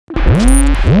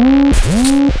Now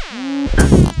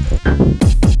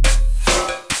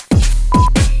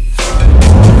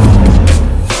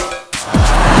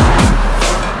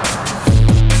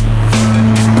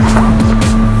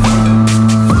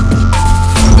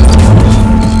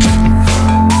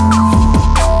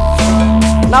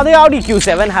the Audi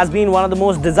Q7 has been one of the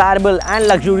most desirable and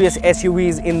luxurious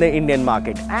SUVs in the Indian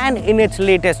market, and in its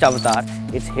latest avatar,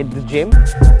 it's hit the gym,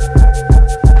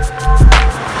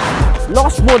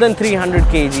 lost more than 300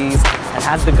 kgs and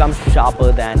has become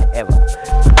sharper than ever.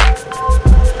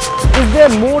 Is there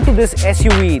more to this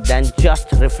SUV than just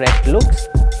refreshed looks?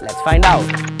 Let's find out.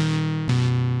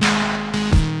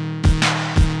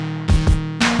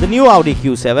 The new Audi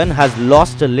Q7 has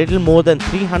lost a little more than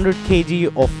 300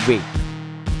 kg of weight.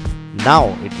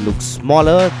 Now it looks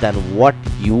smaller than what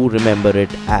you remember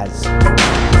it as.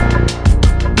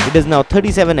 It is now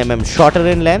 37 mm shorter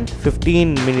in length,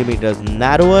 15 mm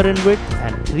narrower in width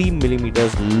and 3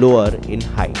 mm lower in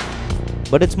height.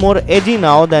 But it's more edgy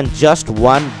now than just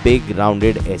one big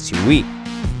rounded SUV.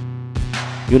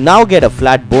 You now get a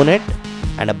flat bonnet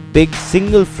and a big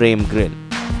single frame grille.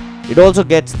 It also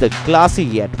gets the classy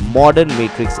yet modern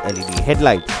matrix LED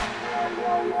headlights.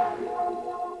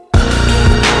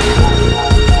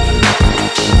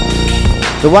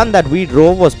 The one that we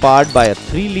drove was powered by a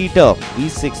 3-litre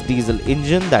V6 diesel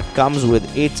engine that comes with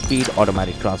 8-speed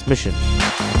automatic transmission.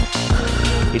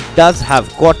 It does have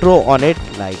Quattro on it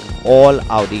like all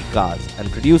Audi cars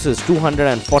and produces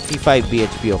 245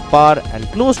 bhp of power and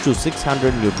close to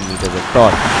 600 Nm of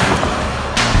torque.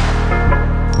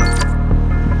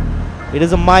 It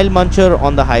is a mile muncher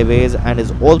on the highways and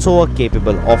is also a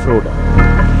capable off-roader.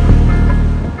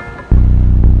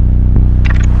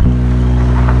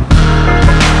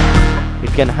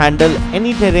 It can handle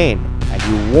any terrain and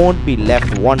you won't be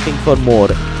left wanting for more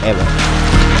ever.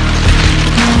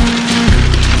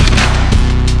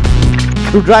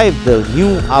 To drive, the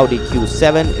new Audi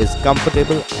Q7 is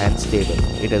comfortable and stable.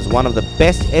 It is one of the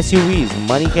best SUVs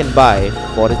money can buy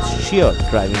for its sheer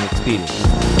driving experience.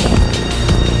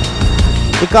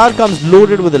 The car comes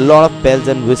loaded with a lot of bells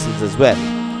and whistles as well.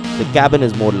 The cabin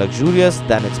is more luxurious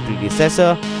than its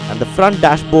predecessor and the front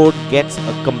dashboard gets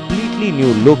a completely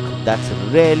new look that's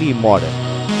really modern.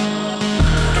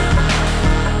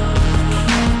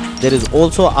 There is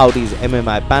also Audi's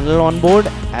MMI panel on board,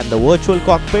 and the virtual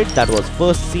cockpit that was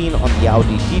first seen on the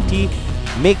Audi TT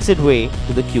makes its way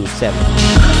to the Q7.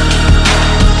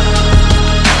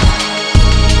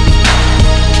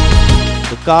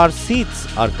 The car seats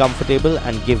are comfortable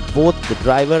and give both the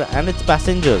driver and its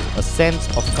passengers a sense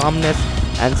of calmness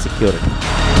and security.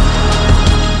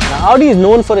 Now, Audi is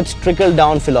known for its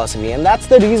trickle-down philosophy, and that's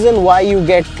the reason why you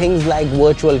get things like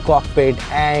virtual cockpit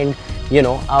and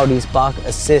Audi's Park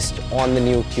Assist on the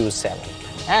new Q7.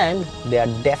 And they are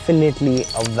definitely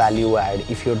a value add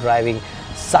if you're driving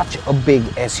such a big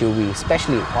SUV,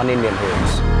 especially on Indian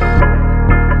roads.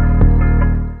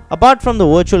 Apart from the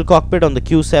virtual cockpit on the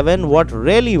Q7, what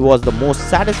really was the most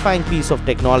satisfying piece of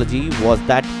technology was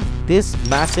that this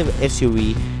massive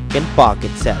SUV can park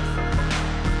itself.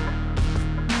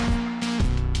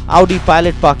 Audi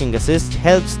Pilot Parking Assist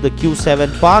helps the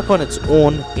Q7 park on its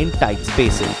own in tight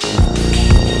spaces.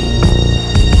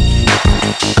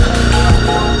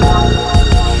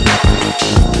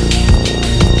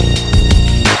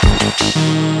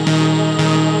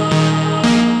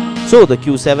 So the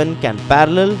Q7 can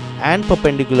parallel and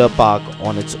perpendicular park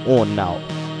on its own now.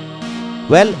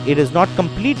 Well, it is not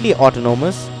completely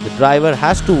autonomous. The driver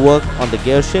has to work on the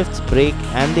gear shifts, brake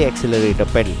and the accelerator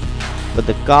pedal. But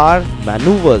the car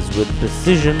maneuvers with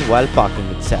precision while parking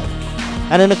itself.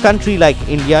 And in a country like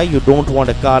India, you don't want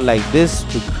a car like this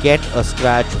to get a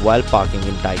scratch while parking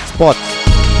in tight spots.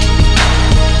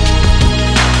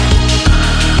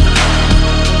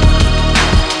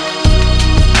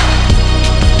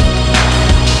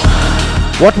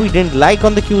 What we didn't like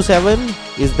on the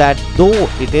Q7 is that though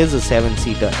it is a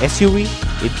 7-seater SUV,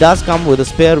 it does come with a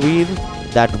spare wheel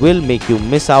that will make you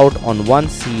miss out on one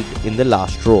seat in the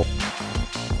last row.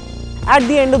 At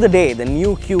the end of the day, the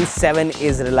new Q7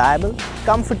 is reliable,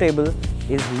 comfortable,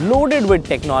 is loaded with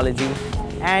technology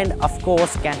and of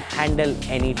course can handle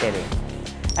any terrain.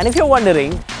 And if you're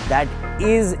wondering that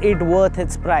is it worth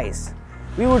its price,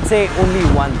 we would say only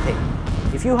one thing.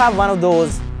 If you have one of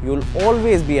those, you'll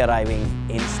always be arriving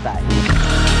in style.